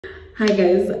Hi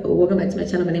guys, welcome back to my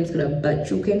channel. My name is Gula, but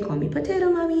you can call me Potato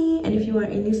Mommy. And if you are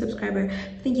a new subscriber,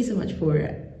 thank you so much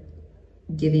for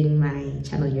giving my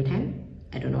channel your time.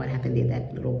 I don't know what happened there.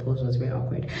 That little pause was very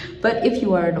awkward. But if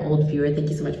you are an old viewer, thank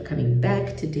you so much for coming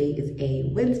back. Today is a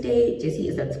Wednesday. Jesse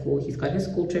is at school. He's got his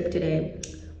school trip today.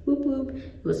 Whoop whoop.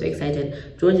 He was so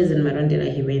excited. George is in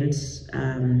Marondela. He went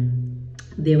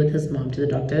there with his mom to the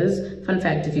doctors. Fun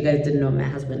fact, if you guys didn't know, my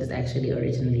husband is actually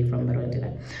originally from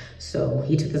Marondela. So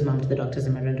he took his mom to the doctors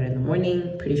in Marondela in the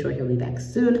morning. Pretty sure he'll be back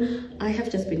soon. I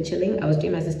have just been chilling. I was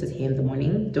doing my sister's hair in the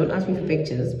morning. Don't ask me for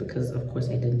pictures because of course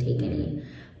I didn't take any.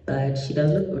 But she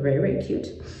does look very, very cute.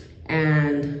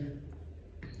 And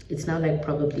it's now like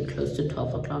probably close to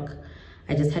 12 o'clock.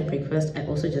 I just had breakfast. I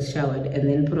also just showered and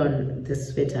then put on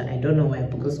this sweater. I don't know why,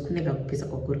 because but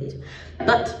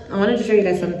I wanted to show you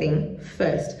guys something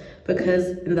first,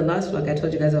 because in the last vlog I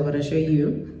told you guys I want to show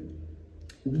you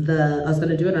I was going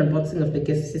to do an unboxing of the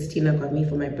gifts Sistina got me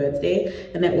for my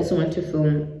birthday, and I also want to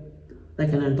film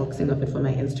like an unboxing of it for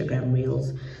my Instagram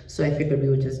reels. So I figured we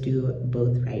would just do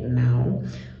both right now.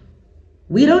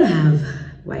 We don't have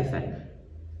Wi-Fi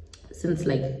since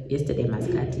like yesterday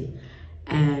Mascati,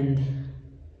 and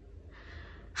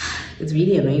it's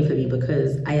really annoying for me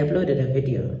because I uploaded a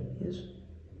video.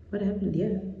 What happened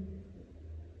here?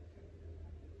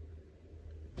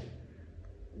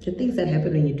 The things that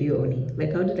happen when you do your Oni.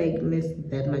 Like, how did I miss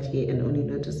that much here and only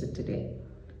notice it today?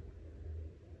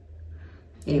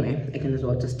 Anyway, I can as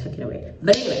well just tuck it away.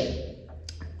 But anyway,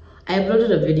 I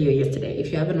uploaded a video yesterday.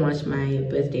 If you haven't watched my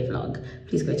birthday vlog,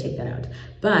 please go check that out.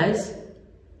 But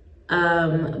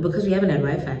because we haven't had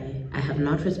Wi-Fi, I have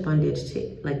not responded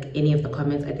to like any of the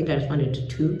comments. I think I responded to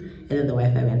 2 and then the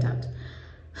Wi-Fi went out.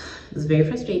 It's very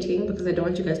frustrating because I don't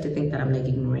want you guys to think that I'm like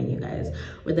ignoring you guys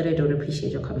or that I don't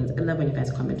appreciate your comments. I love when you guys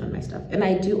comment on my stuff. And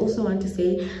I do also want to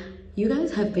say, you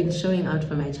guys have been showing out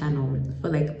for my channel for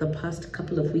like the past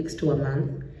couple of weeks to a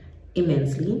month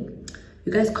immensely.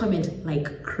 You guys comment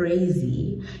like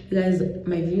crazy. You guys,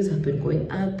 my views have been going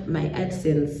up. My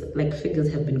AdSense like figures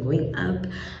have been going up.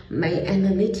 My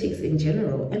analytics in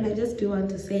general. And I just do want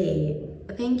to say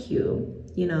thank you,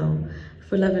 you know,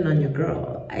 for loving on your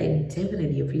girl. I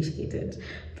definitely appreciate it.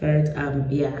 But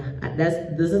yeah,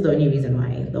 this is the only reason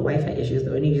why. The Wi-Fi issue is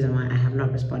the only reason why I have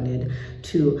not responded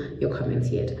to your comments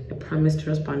yet. I promise to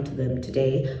respond to them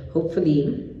today.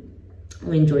 Hopefully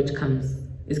when George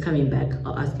is coming back,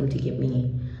 I'll ask him to give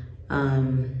me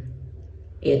airtime,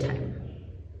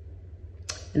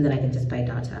 and then I can just buy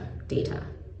data.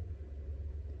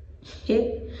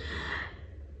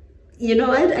 You know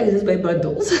what, I just buy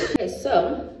bundles. Okay,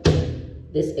 so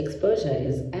this exposure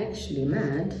is actually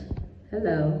mad.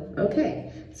 Hello.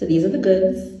 Okay, so these are the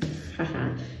goods.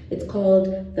 Haha. It's called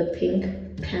the Pink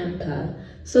Pamper.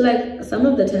 So like some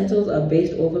of the titles are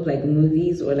based off of like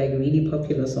movies or like really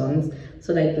popular songs.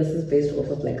 So like this is based off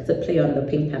of like, it's a play on the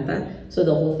Pink Panther. So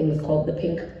the whole thing is called the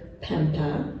Pink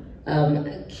Panther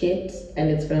kit, and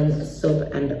it's from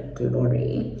Soap and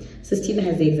Glory. Sistina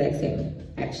has the exact same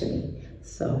actually.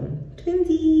 So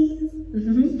twinsies.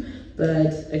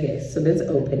 But okay, so let's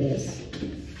open it.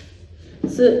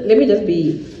 So let me just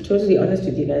be totally honest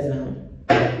with you guys now.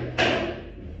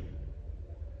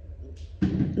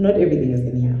 Not everything is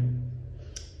in here.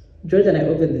 George and I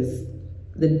opened this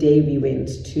the day we went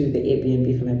to the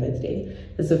Airbnb for my birthday.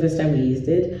 That's the first time we used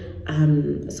it.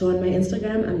 So on my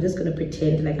Instagram, I'm just gonna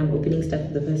pretend like I'm opening stuff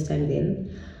for the first time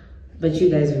then. But you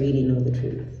guys really know the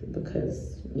truth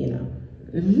because, you know.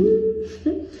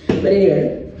 But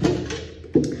anyway,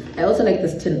 I also like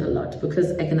this tin a lot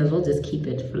because I can as well just keep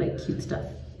it for like cute stuff.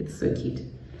 It's so cute.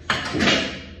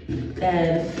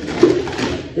 And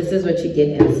this is what you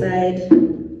get inside.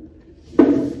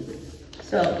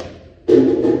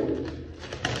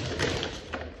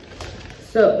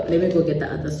 So let me go get the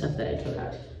other stuff that I took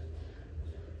out.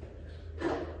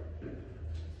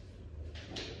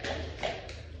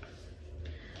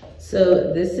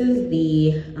 So this is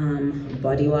the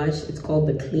body wash. It's called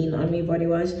the Clean On Me body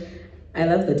wash. I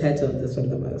love the title of this one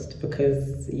the most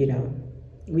because, you know,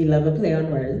 we love a play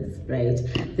on words, right?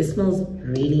 This smells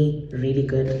really, really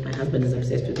good. My husband is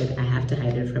obsessed with it. I have to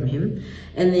hide it from him.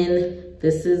 And then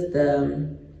this is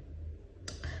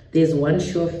there's one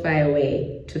surefire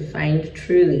way to find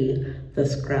truly the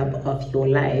scrub of your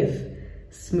life.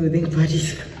 Smoothing body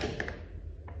scrub.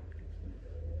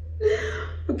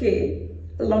 Okay,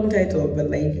 a long title, but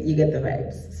like you get the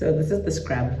vibes. So this is the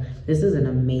scrub. This is an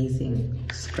amazing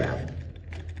scrub.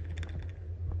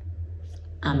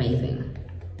 Amazing.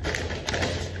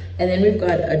 And then we've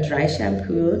got a dry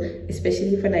shampoo,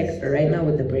 especially for like right now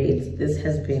with the braids. This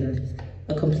has been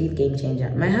a complete game changer.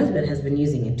 My husband has been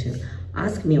using it too.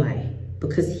 Ask me why.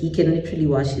 because he can literally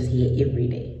wash his hair every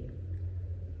day.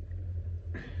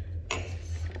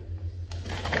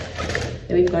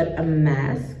 Then we've got a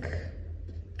mask.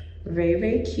 Very,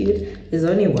 very cute. There's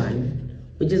only one,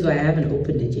 which is why I haven't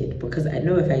opened it yet, because I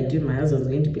know if I do, my husband's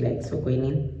going to be like, so going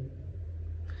in.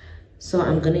 So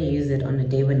I'm gonna use it on a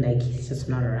day when like he's just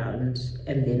not around,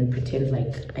 and then pretend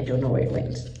like I don't know where it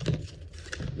went.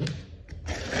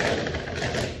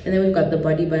 And then we've got the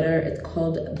body butter. It's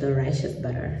called the Righteous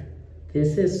Butter.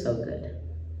 This is so good.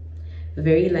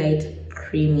 Very light,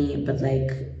 creamy, but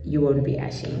like you won't be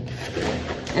ashing.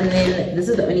 And then this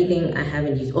is the only thing I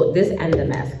haven't used. Oh, this and the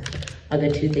mask are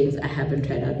the two things I haven't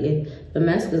tried out yet. The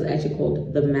mask is actually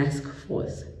called the Mask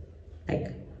Force,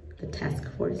 like the task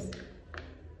force.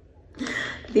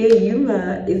 Their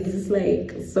humor is just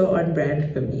like so on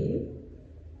brand for me.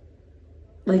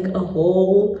 Like a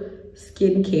whole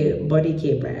skincare, body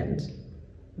care brand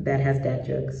that has dad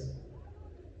jokes.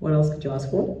 What else could you ask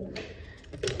for?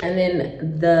 And then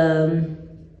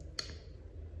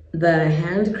the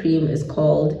hand cream is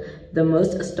called the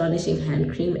Most Astonishing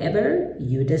Hand Cream Ever.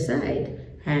 You decide.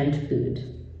 Hand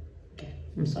food. Okay,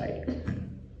 I'm sorry.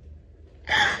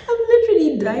 I'm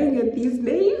literally dying at these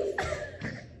names.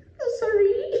 I'm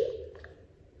sorry.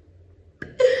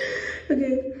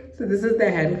 Okay, so this is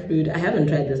the hand food. I haven't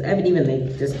tried this. I haven't even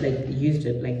like just like used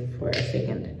it like for a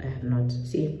second. I have not.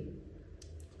 See?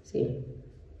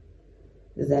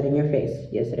 Is that in your face?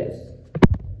 Yes, it is.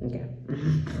 Okay.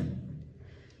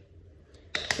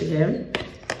 Okay.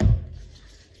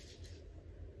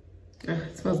 Oh,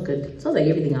 it smells good. It smells like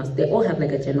everything else. They all have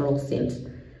like a general scent,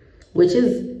 which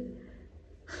is,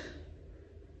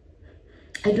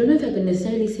 I don't know if I can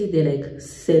necessarily say they're like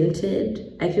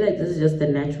scented. I feel like this is just the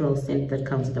natural scent that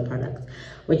comes with the product,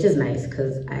 which is nice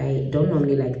because I don't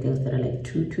normally like things that are like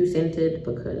too scented,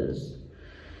 because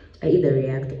I either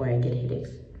react or I get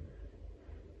headaches.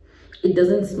 It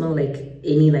doesn't smell like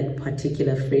any like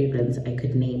particular fragrance I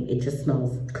could name. It just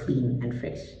smells clean and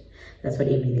fresh. That's what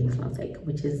everything smells like,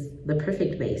 which is the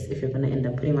perfect base. If you're gonna end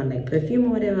up putting on like perfume or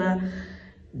whatever,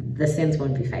 the scents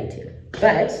won't be fighting.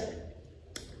 But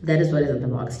that is what is in the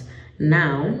box.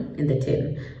 Now, in the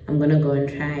tin, I'm gonna go and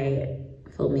try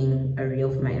filming a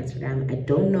reel for my Instagram. I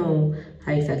don't know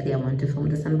how exactly I want to film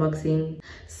this unboxing.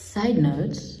 Side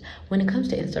note, when it comes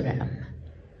to Instagram,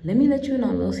 let me let you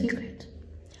know a little secret.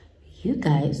 You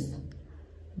guys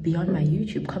be on my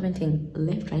YouTube commenting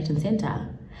left, right, and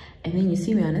center, and then you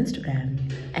see me on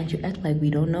Instagram and you act like we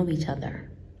don't know each other.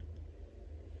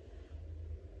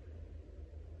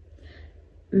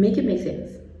 Make it make sense.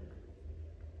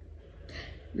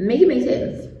 Make it make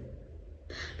sense.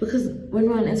 Because when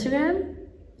we're on Instagram,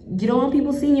 you don't want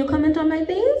people seeing your comment on my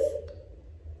things?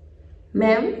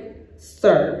 Ma'am,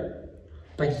 sir.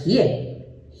 But here,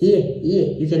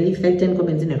 you can leave 10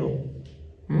 comments in a row.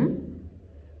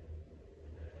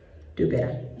 Do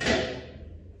better.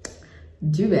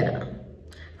 Do better.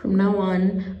 From now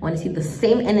on, I want to see the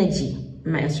same energy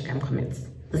in my Instagram comments.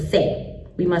 The same.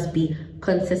 We must be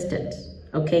consistent,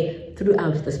 okay,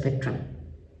 throughout the spectrum.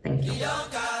 Thank you.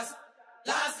 Last.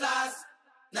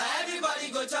 Now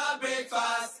everybody go to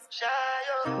breakfast.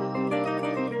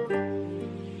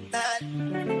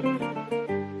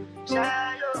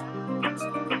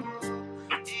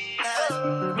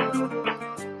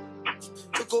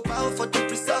 To go power for the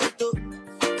result,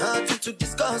 nothing to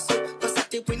discuss, cause I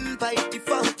did win by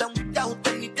default and without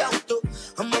any doubt.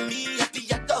 I'm a me happy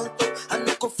adult, I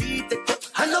no go feed the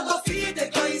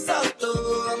guys out.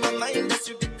 I'm a mind that's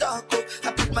you be dark.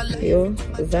 I put my life. Yo,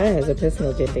 Zara has a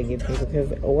personal jet they give me,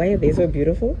 because why are they so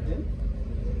beautiful?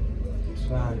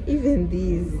 Even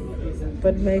these,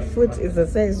 but my foot is a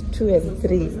size 2 and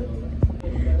 3.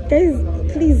 Guys,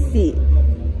 please see,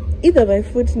 either my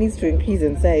foot needs to increase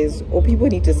in size or people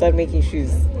need to start making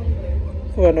shoes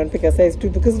for a non-picker size 2,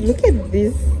 because look at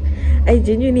this. I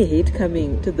genuinely hate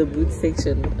coming to the boots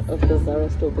section of the Zara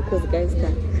store, because guys,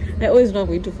 I always know I'm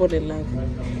going to fall in love,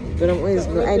 but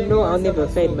I know I'll never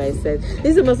find my size.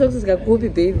 This is my socks got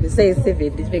goopy baby size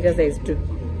 7, this make a size 2.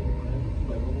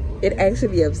 It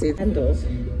actually upsets. Sandals,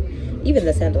 even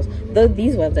the sandals, though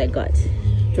these ones I got,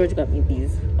 George got me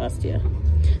these last year,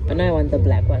 but now I want the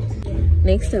black ones.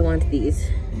 Next I want these.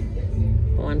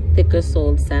 I want thicker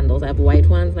soled sandals. I have white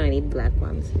ones, now I need black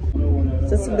ones.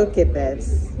 Just look at that.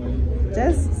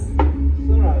 Just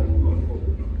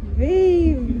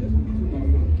babe,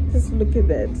 just look at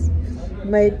that.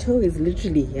 My toe is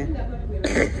literally here.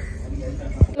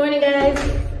 Good morning guys.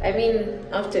 I mean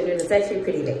afternoon, it's actually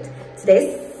pretty late.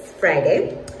 Today's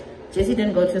Friday. Jessie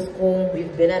didn't go to school.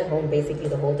 We've been at home basically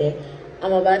the whole day.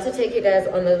 I'm about to take you guys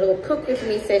on a little cook with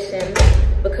me session,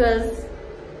 because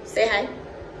say hi.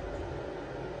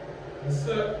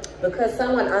 because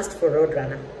someone asked for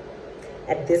Roadrunner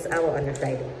at this hour on a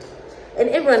Friday. And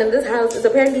everyone in this house is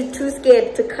apparently too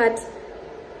scared to cut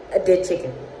a dead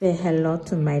chicken. Say hello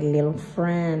to my little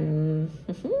friend.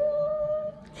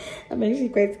 I'm actually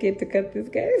quite scared to cut this,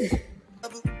 guys.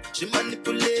 She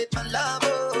manipulate my love.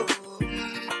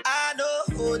 I know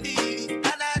holy, and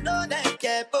I know that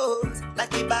get both. Like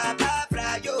the Baba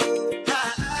Frayo.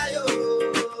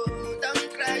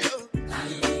 Don't cry, yo. I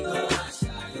need to go and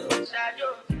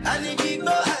shadow. I need to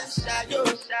go and shadow.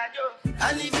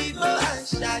 I need to go and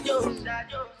shadow.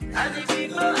 I need to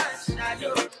go and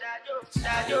shadow.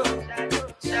 Shadow. I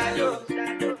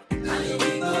need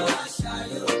to go and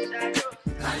shadow.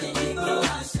 I need to go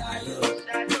and shadow.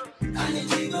 I need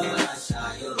to go and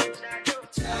shadow.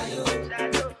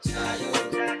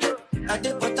 I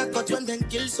did what I got when then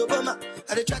kill Obama.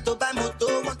 I did try to buy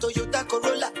moto, want Toyota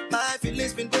Corolla. My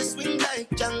feelings been they swing like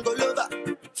Django Lover.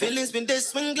 Feelings been they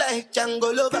swing like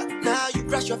Django Lover. Now you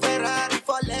crash your Ferrari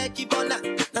for Lucky Bona.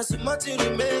 Now so much you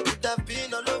make it have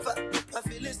been all over. My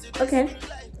feelings okay.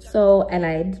 So I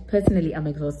lied. Personally, I'm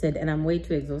exhausted, and I'm way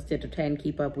too exhausted to try and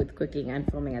keep up with cooking and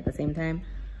filming at the same time.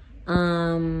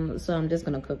 So I'm just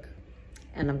gonna cook,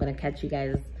 and I'm gonna catch you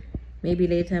guys maybe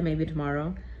later, maybe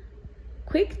tomorrow.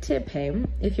 Quick tip, hey,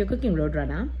 if you're cooking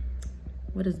Roadrunner,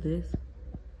 what is this?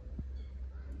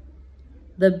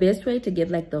 The best way to get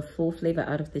like the full flavor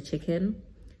out of the chicken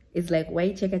is like, why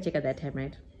cheka that time,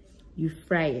 right? You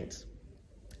fry it,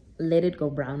 let it go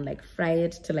brown, like fry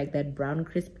it to like that brown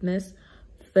crispness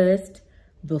first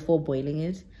before boiling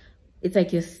it. It's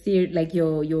like you're searing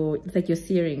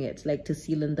it, like to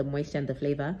seal in the moisture and the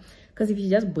flavor. Because if you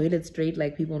just boil it straight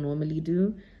like people normally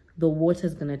do, the water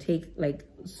is gonna take like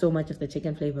so much of the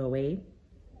chicken flavor away,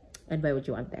 and why would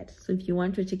you want that? So if you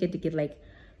want your chicken to get like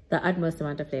the utmost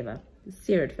amount of flavor,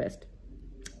 sear it first.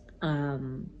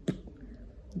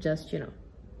 Just, you know,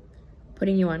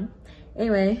 putting you on.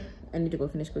 Anyway, I need to go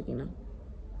finish cooking now.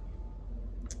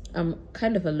 I'm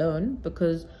kind of alone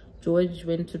because George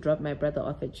went to drop my brother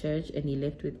off at church and he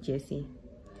left with Jesse.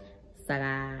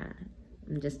 Saga,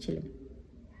 I'm just chilling.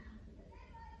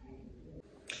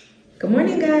 Good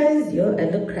morning, guys. Yo, I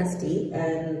look crusty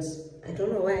and I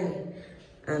don't know why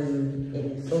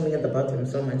I'm filming at the bottom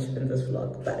so much in this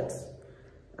vlog, but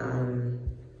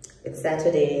it's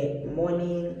Saturday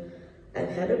morning. I've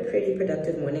had a pretty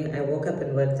productive morning. I woke up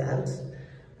and worked out.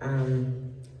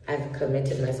 I've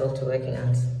committed myself to working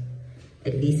out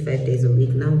at least 5 days a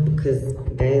week now because,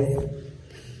 guys,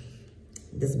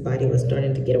 this body was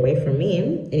starting to get away from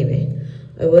me. Anyway,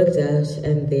 I worked out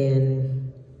and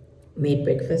then made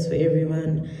breakfast for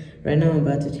everyone. Right now I'm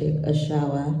about to take a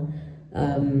shower.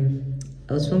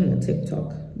 I was filming a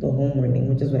TikTok the whole morning,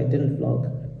 which is why I didn't vlog,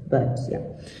 but yeah,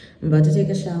 I'm about to take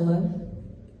a shower,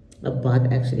 a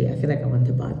bath actually. I feel like I want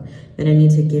a bath. Then I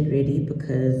need to get ready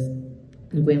because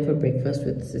I'm going for breakfast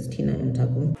with Sistina and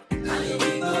Taco.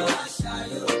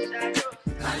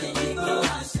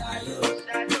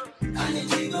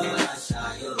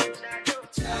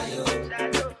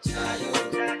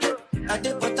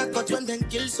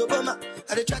 Obama.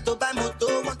 I try to buy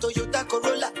moto, want Toyota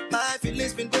Corolla. My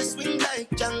feelings been they swing like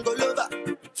Django Lover.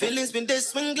 Feelings been they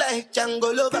swing like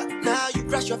Django Lover. Now you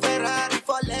crash your Ferrari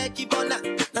for Lucky Bona.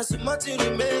 Now so much you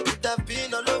make it have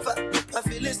been all over. My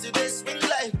feelings today swing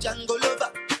like Django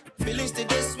Lover. Feelings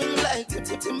today swing like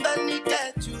Timbani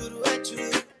cat you.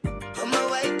 I'm a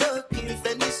white dog in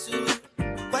Fenisu.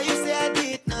 Why you say I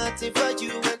did nothing for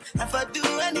you when if I do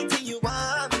anything you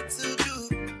want me to do?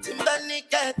 Timbani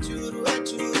cat you.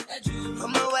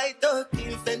 I'm a white dog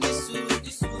in Fenisu.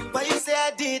 Why you say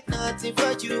I did nothing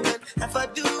for you when if I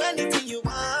do anything you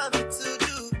want me to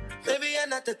do? Maybe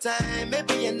another time,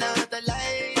 maybe another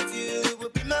life. You will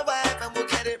be my wife and we'll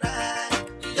get it right.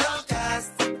 You don't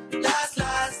cast,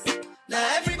 last. Now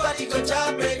everybody go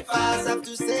to breakfast. Have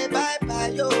to say bye-bye,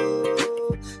 yo.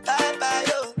 Bye-bye,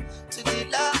 yo. To the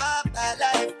love of my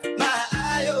life, my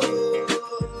eye, yo.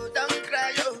 Don't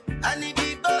cry, yo. I need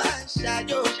people and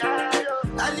shadow.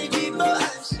 I need people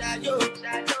and shadow.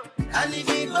 I need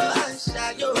people and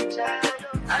shadow.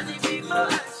 I need people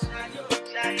and shadow.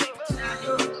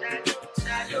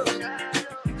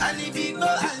 I need people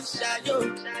and shadow.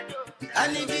 I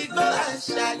need people and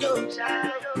shadow.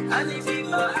 I need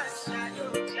people and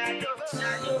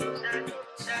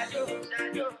shadow.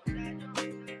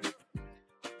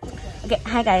 Okay,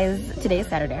 hi guys. Today is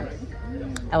Saturday.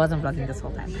 I wasn't vlogging this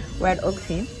whole time. We're at Oak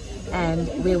Tree and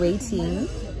we're waiting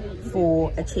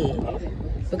for a chair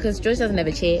because George doesn't have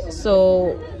a chair,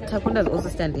 so Takunda is also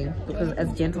standing because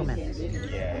as gentlemen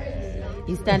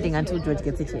he's standing until George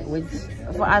gets a chair, which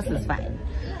for us is fine.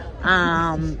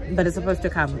 But it's supposed to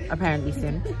come apparently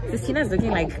soon. Christina's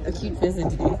looking like a cute person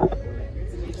today.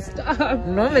 Stop.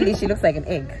 Normally she looks like an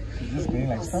egg. She's going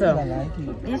like, stop So, it, I like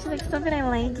it. yeah, she's like, stop it, I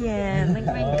like it. Like,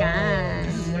 my God.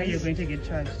 Now you're going to get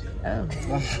charged. Oh.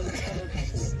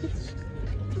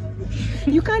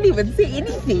 You can't even say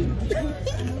anything.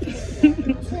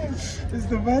 It's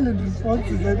the violent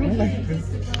responses. I don't like this.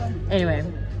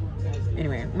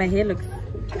 Anyway, my hair looks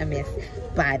a mess,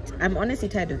 but I'm honestly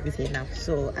tired of this hair now,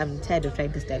 so I'm tired of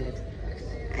trying to style it.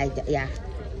 Yeah,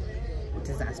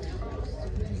 disaster.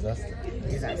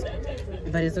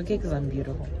 But it's okay because I'm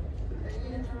beautiful.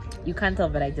 You can't tell,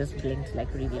 but I just blinked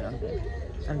like really long.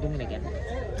 I'm doing it again.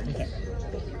 Okay.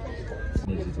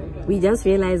 We just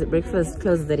realized breakfast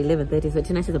closes at 11:30, so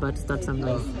Tinashe is about to start some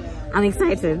noise. I'm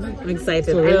excited.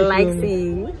 So I like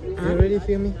seeing. You already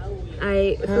feel me?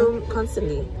 I film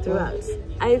constantly throughout.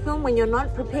 I film when you're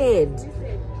not prepared.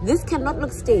 This cannot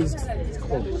look staged. It's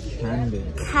called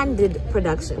Candid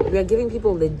production. We are giving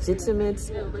people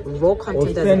legitimate, raw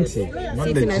content. Authentic, not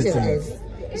See Tinashe's legitimate. eyes.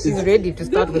 She's ready to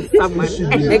start with someone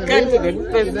and they can't even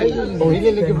person.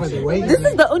 This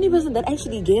is the only person that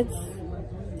actually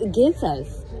gets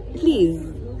us. Please,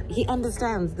 he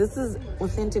understands. This is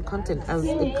authentic content as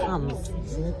it comes.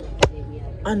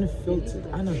 Unfiltered,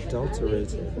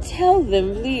 unadulterated. Tell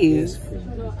them, please.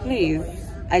 Please.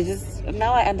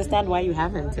 Now I understand why you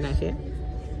haven't, Tinashe.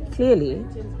 Clearly,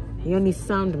 you only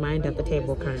sound mind at the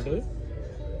table currently.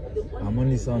 I'm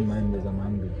only sound minded, I'm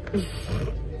hungry.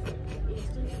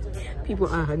 People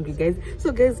are hungry, guys.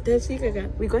 So guys,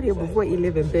 we got here before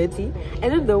 11:30,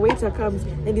 and then the waiter comes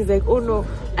and he's like, oh no,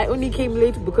 I only came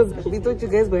late because we thought you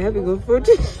guys were having a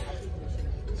photo.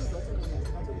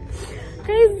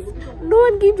 Guys, no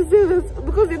one came to say this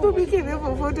because they thought we came here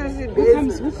for a photo shoot. Who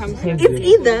comes? It's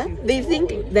either they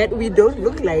think that we don't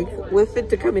look like we're fit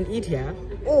to come and eat here,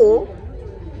 or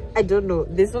I don't know.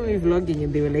 They saw me vlogging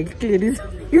and they were like, clearly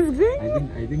something is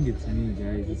going. I think it's me,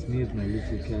 guys. It's me with my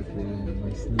little cat there and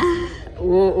my sneakers.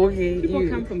 Oh, okay. People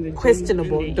come from the gym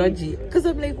questionable, and they dodgy. Because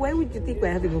I'm like, why would you think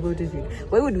we're having a photo shoot?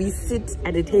 Why would we sit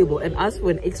at a table and ask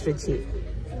for an extra chair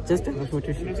just to have a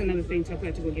photo shoot? That's another thing. Taco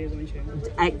had to go get his own chair.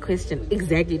 I question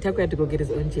exactly. Taco had to go get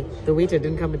his own chair. The waiter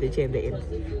didn't come with the chair in the end.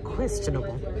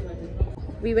 Questionable.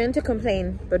 We went to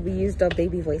complain, but we used our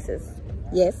baby voices.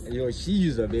 Yes. Yo, she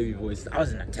used her baby voice. I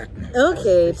was an attack.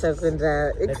 Okay,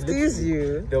 Takunda. Excuse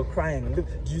you. They were crying. Look,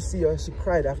 do you see her? She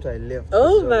cried after I left.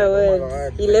 Oh my word. Oh my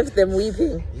God. He left them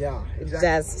weeping. Yeah,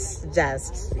 exactly.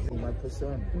 Just. My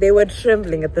persona. They were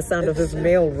trembling at the sound of his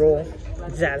male roar.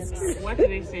 Just. What did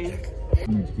they say?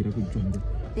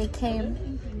 They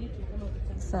came.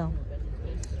 So,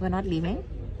 we're not leaving.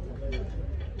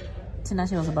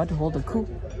 Tinashe was about to hold a coup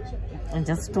and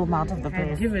just storm out of the I had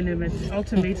place. given him an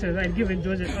ultimatum. I had given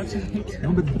George an ultimatum.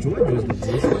 No, but George was the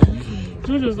voice.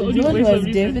 George was the only George voice was of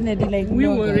reason. definitely like, We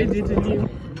no, were guys. ready to leave.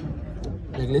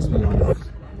 Like, let's be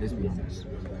honest.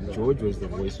 George was the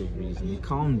voice of reason. He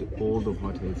calmed all the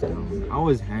hotheads down. I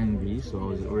was hungry, so I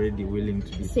was already willing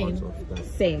to be Same. part of that.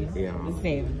 Same. Yeah.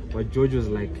 Same. But George was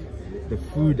like, the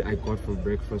food I got for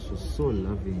breakfast was so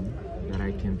loving that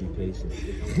I can be patient.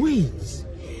 Wait!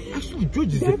 Actually,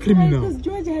 George is a criminal. Because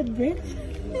George had breakfast.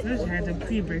 George had a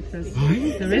pre-breakfast.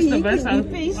 The rest of us are,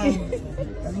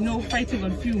 fighting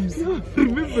on fumes.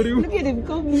 Remember you? Look at him,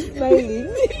 come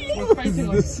smiling. We're fighting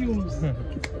on fumes.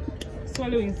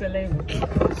 Swallowing saliva.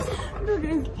 No,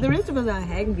 guys, the rest of us are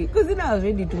hungry. Because then I was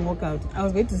ready to walk out. I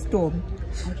was ready to storm.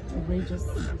 Outrageous.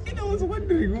 And I was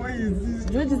wondering, why is this?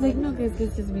 George is like, no guys,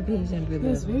 let's just be patient with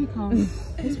us. Very calm.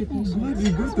 Let's be patient. Glad we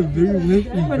got the very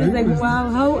wealthy But it's like, breakfast.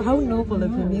 wow, how noble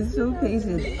of him. He's so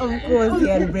patient. Of course, he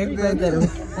had breakfast at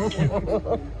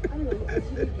home.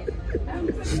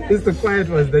 It's the quiet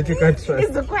ones that you can't trust.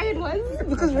 It's the quiet ones.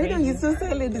 Because right now he's so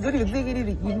silent. He's not even saying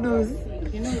anything. He knows.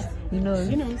 He knows. He knows.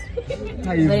 He knows.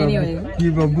 But anyway. He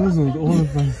bamboozled all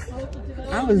of us.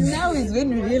 I was Now is when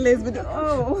we realize, but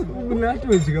oh.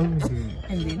 afterwards you come to me.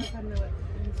 And then?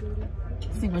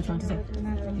 Say what you want to say.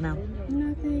 Now.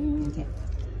 Nothing. Okay.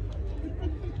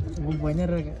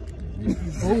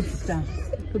 Old stuff.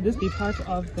 Could this be part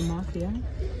of the mafia?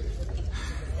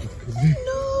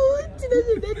 No,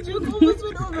 that joke almost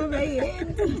went over my head.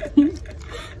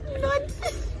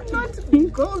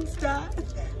 not Gold Star.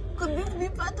 Could this be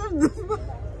part of the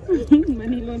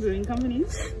Money laundering companies?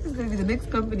 This is going to be the next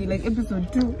company, like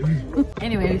episode 2.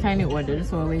 Anyway, we finally ordered,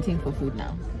 so we're waiting for food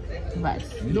now. But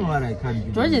You know what I can't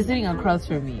do? George is sitting across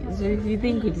from me. So if you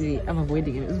think I'm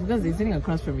avoiding it, it's because he's sitting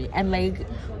across from me. And like,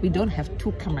 we don't have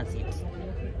 2 cameras yet.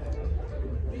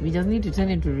 We just need to turn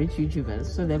into rich YouTubers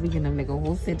so that we can have like a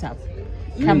whole setup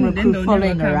camera Then crew they'll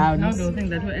following never come. around. Now they'll think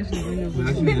that we're actually doing a We're video.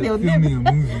 actually They'll filming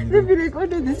a movie. They'll be like, oh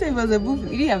no, this time was a movie.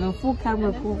 We didn't have a full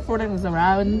camera crew following us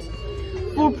around.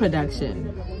 Full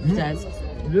production. Just,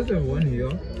 We just have one here.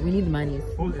 we need money.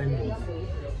 All angles.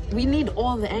 We need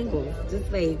all the angles.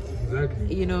 Just like,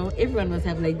 Exactly. you know, everyone must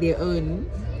have like their own.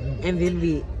 And then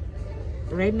we,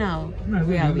 right now, I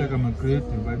where are feel we? like I'm a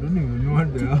creative. I don't even know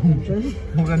what they are.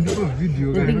 We can do a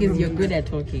video. The thing is, you're good at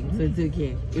talking, so it's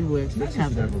okay. It works. It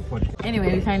happens.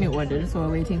 Anyway, we finally ordered, so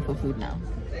we're waiting for food now.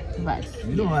 But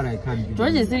You know what I can't do?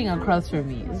 George is sitting across from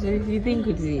me, so if you think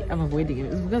I'm avoiding it,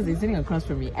 it's because he's sitting across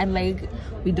from me, and like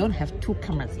we don't have 2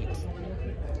 cameras yet.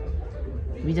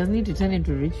 We just need to turn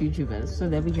into rich YouTubers so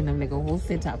that we can have like a whole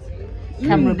setup,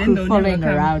 camera Then crew they'll following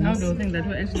never come. around. Now they'll think that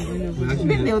we're actually doing a We're video.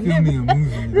 actually They'll filming a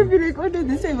They'll movie. be like, oh no,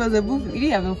 this time was a movie. We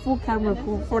didn't have a full camera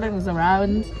crew following us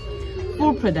around.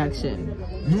 Full production.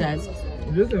 Just,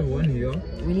 We just have one here.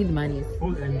 we need money.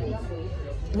 All angles.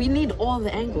 We need all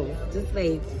the angles. Just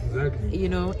like, Exactly. you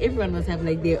know, everyone must have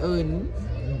like their own.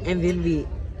 And then we,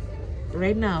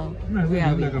 right now, I where are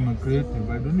feel we? like I'm a creative.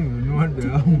 I don't even know what they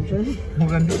are. We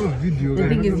can do a video. The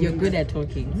thing is, you're good at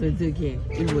talking, so it's okay.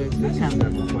 It works. It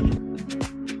happens.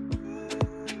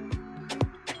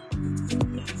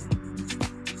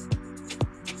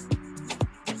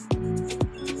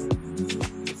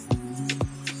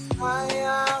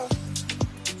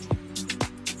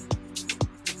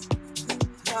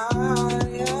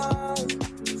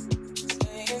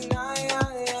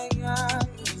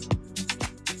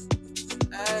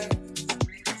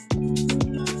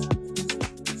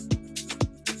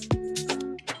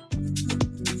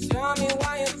 Tell me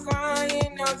why you're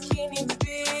crying, how can it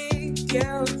be,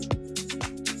 girl?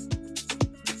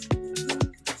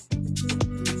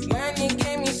 When you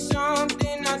gave me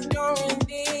something I don't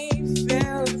really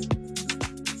feel,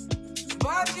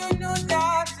 but you knew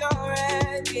that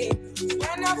already.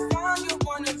 When I found you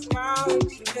on the ground in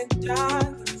the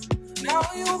dark, now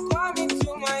you call me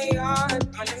to my yard,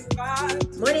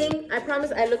 uninvited. Morning. I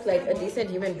promise I look like a decent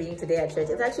human being today at church.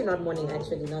 It's actually not morning,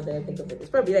 actually, now that I think of it. It's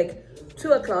probably like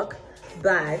 2 o'clock,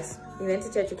 but we went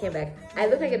to church, we came back. I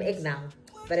look like an egg now,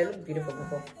 but I looked beautiful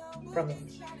before. Promise.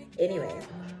 Anyway,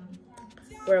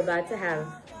 we're about to have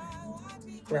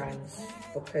brunch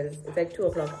because it's like 2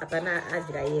 o'clock.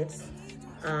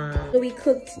 So we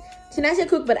cooked. Tinashe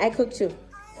cooked, but I cooked too.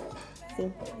 See?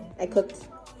 I cooked,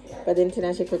 but then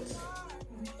Tinashe cooked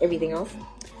everything else.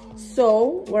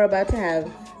 So we're about to have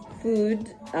food,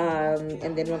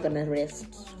 and then we're gonna rest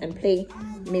and play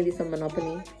maybe some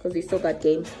Monopoly because we still got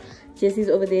games. Jesse's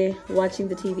over there watching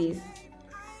the TVs.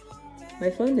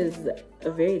 My phone is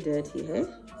very dirty, hey?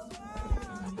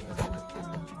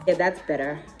 Yeah, that's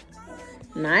better.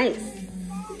 Nice.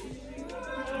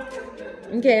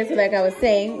 Okay, so like I was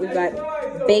saying, we've got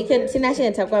bacon. Tinashe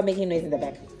and Takwa are making noise in the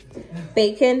back.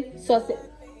 Bacon, sausage.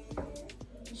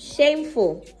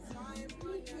 Shameful.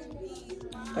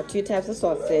 Got 2 types of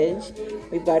sausage.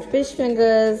 We've got fish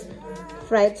fingers,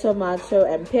 fried tomato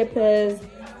and peppers,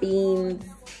 beans,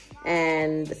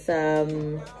 and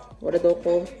some, what are those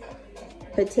called?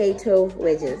 Potato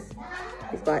wedges.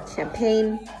 We've got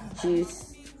champagne,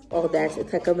 juice, all that.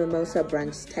 It's like a mimosa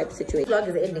brunch type situation. The vlog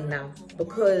is ending now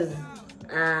because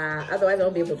otherwise I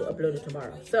won't be able to upload it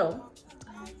tomorrow. So,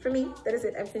 for me, that is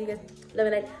it. I'm sending you guys love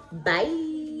and light. Bye.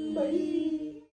 Bye.